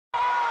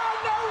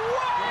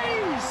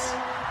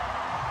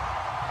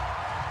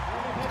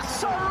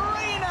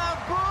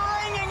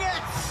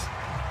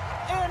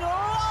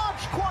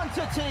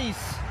quantities.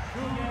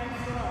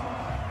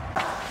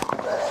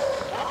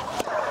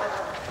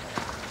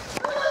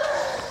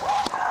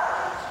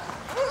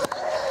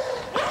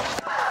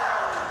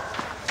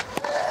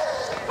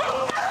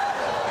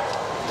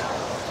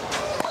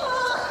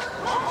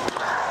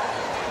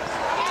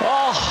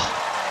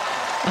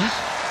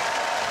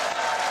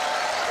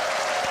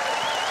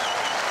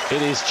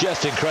 It is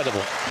just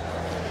incredible.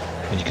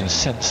 And you can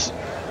sense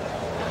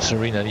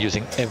Serena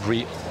using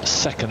every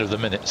second of the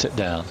minute sit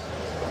down,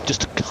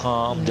 just to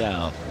calm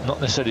down,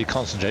 not necessarily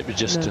concentrate, but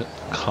just to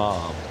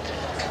calm.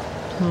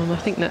 I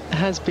think that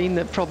has been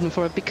the problem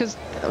for her, because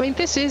I mean,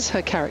 this is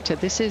her character,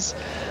 this is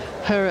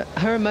her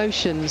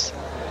emotions.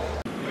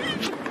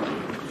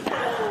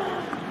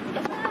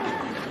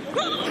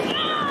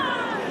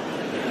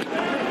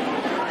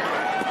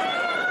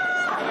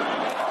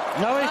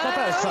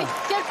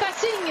 Quel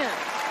passing!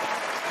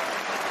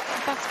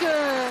 Parce que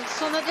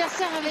son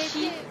adversaire avait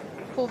agi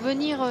pour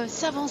venir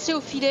s'avancer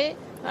au filet.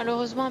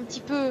 Malheureusement un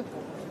petit peu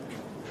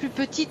plus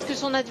petite que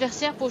son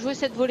adversaire pour jouer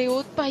cette volée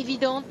haute, pas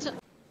évidente.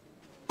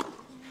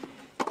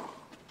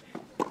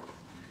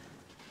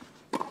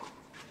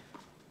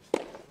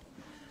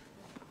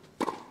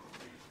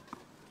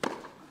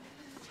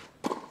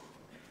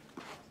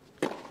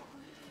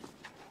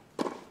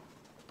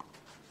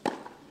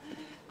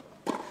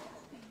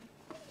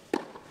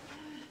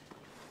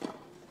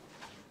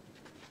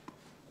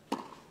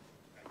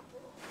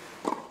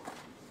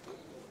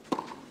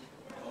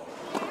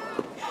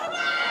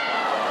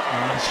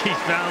 She's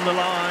found the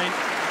line.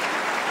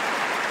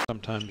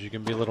 Sometimes you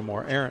can be a little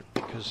more errant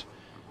because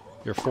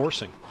you're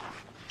forcing.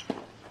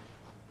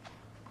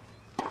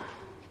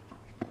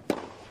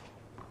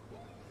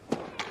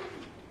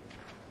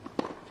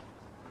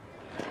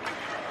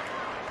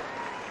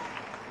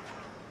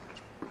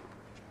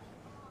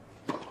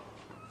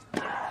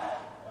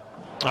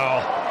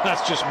 Oh,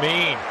 that's just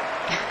mean.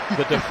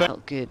 The defense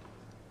felt good.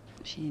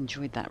 She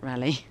enjoyed that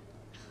rally.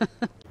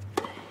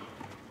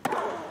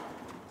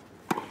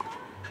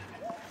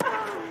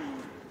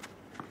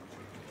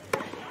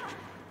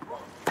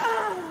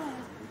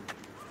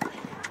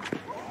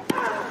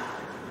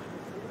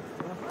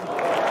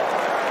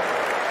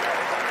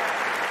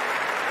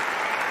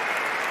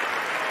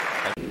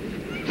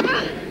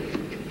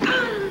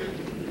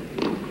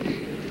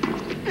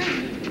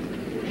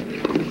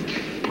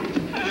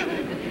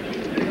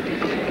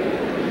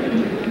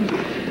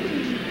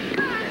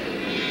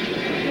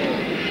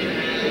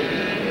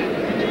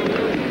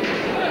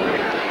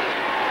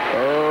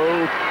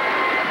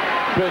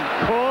 Been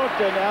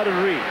caught and out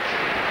of reach.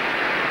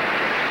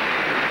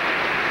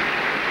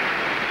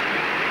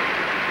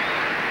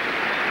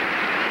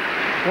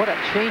 What a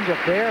change up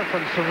there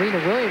from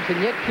Serena Williams,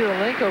 and yet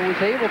Kirilenko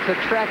was able to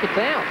track it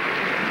down.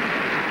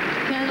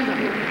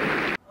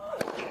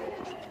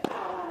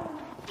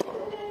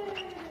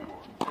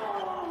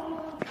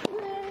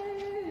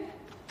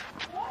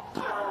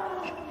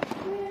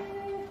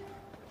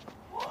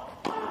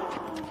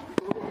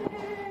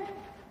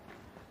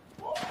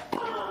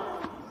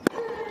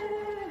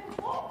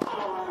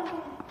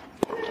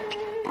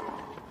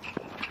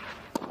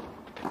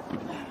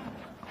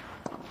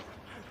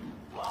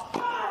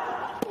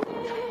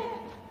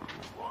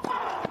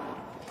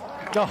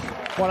 Oh,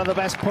 one of the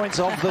best points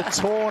of the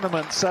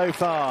tournament so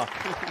far.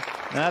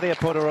 Nadia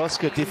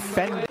Podoroska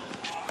defending.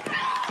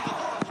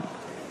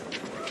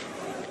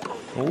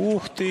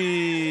 Ух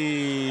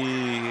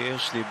ты!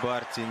 Эшли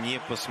Барти не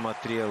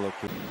посмотрела.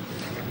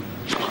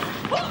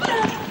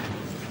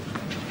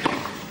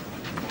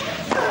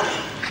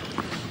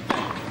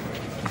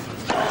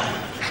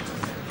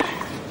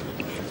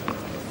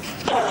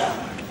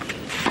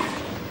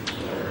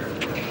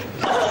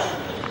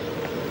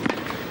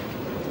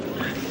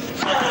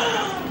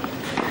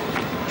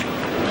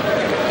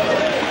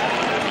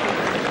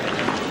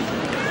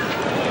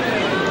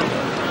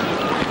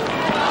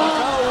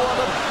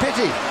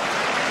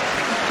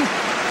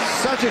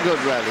 Such a good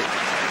rally.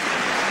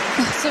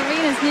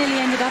 Serena's nearly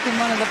ended up in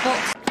one of the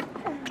boxes.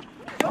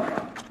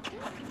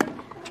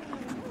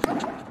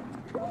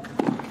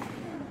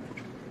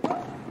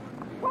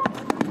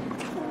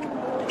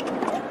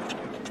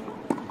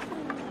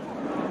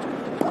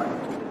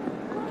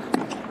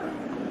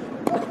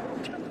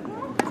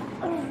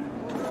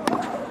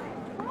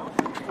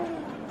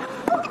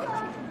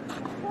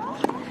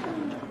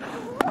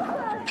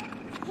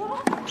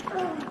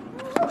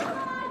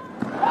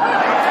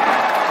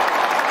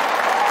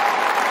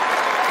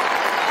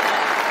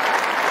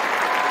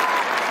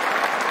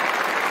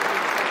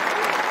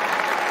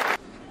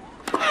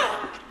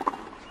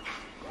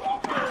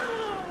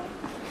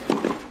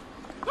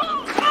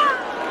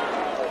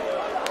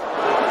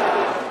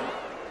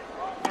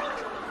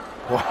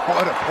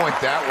 What a point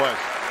that was.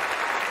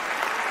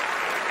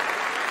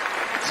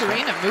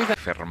 Serena moving.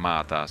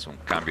 Fermata su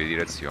un cambio di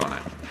direzione,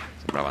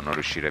 sembrava non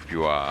riuscire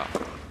più a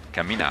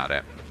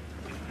camminare.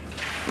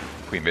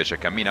 Qui invece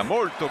cammina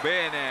molto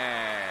bene,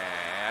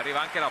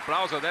 arriva anche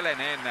l'applauso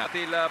dell'Enen.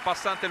 Il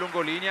passante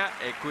lungolinea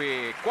e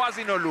qui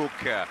quasi no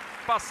look,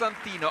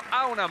 Passantino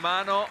a una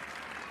mano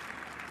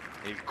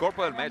Il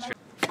colpo del match.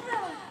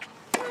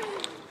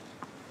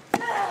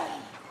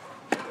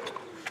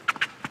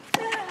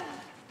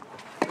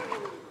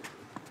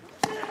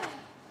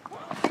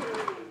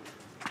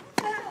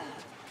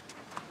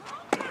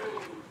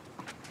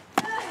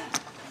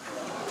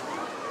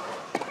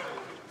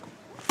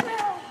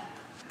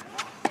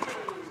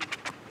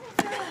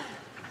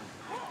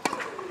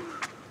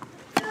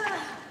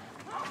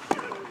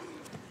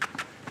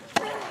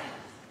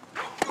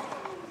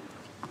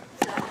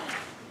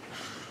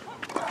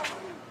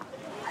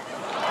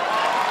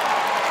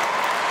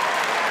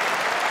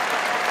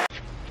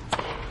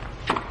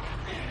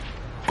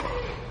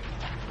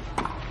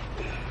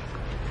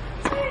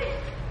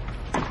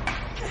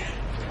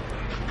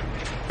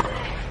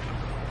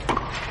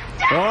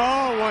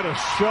 Oh, what a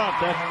shot.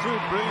 That's 2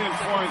 brilliant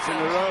points in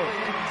a row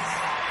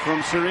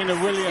from Serena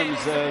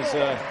Williams.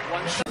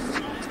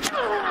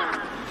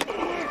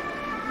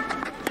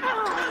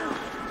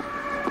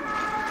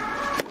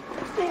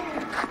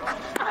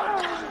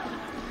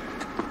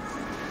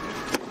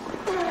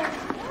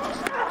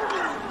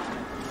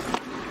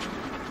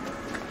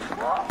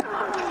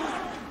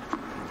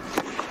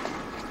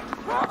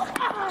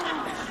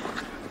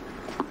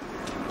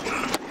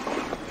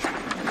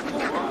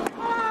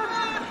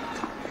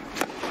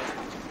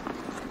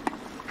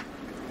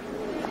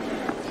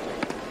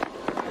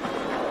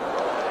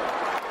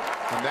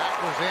 And that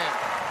was in.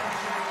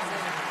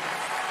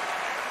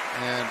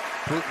 And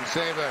Putin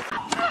save it.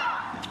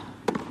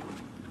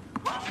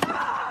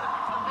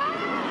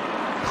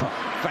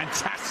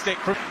 Fantastic.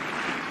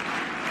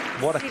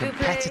 What a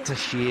competitor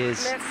she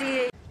is.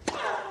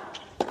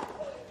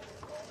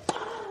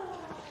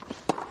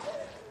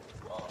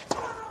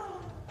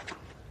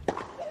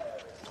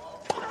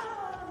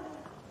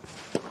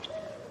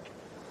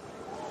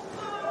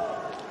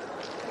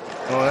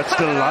 Oh, that's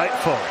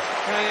delightful.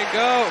 There you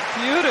go.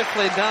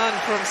 Beautifully done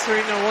from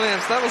Serena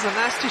Williams. That was a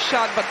nasty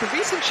shot, but the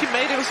reason she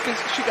made it was because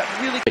she got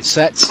really It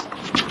sets.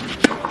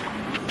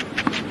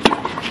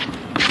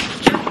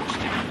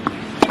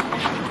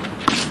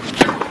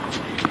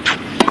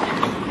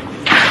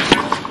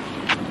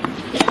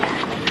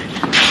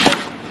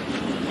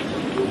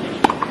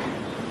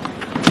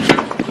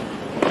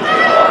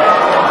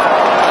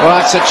 Well,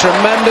 that's a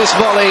tremendous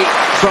volley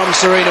from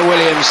Serena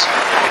Williams.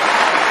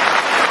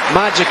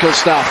 Magical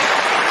stuff.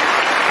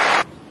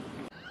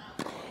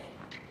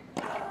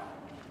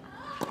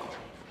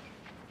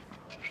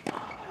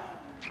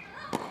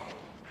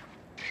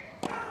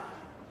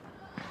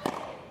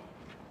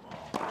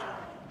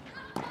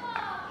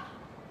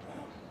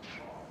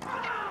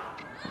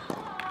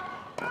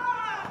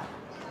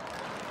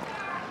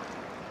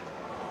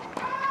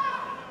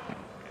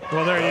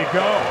 Well, there you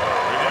go.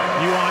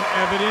 You want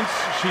evidence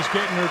she's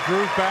getting her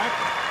groove back?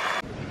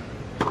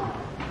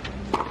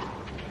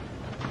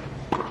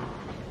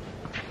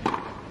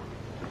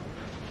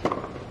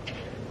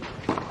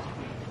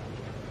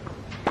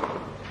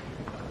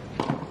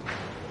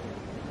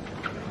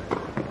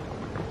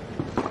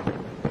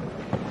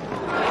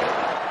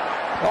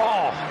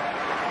 Oh,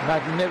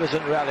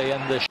 magnificent rally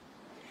and the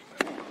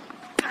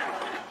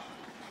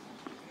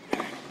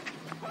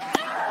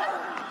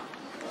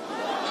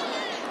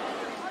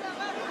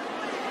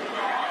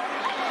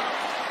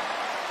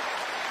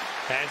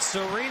And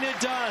Serena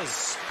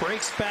does.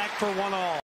 Breaks back for 1-all.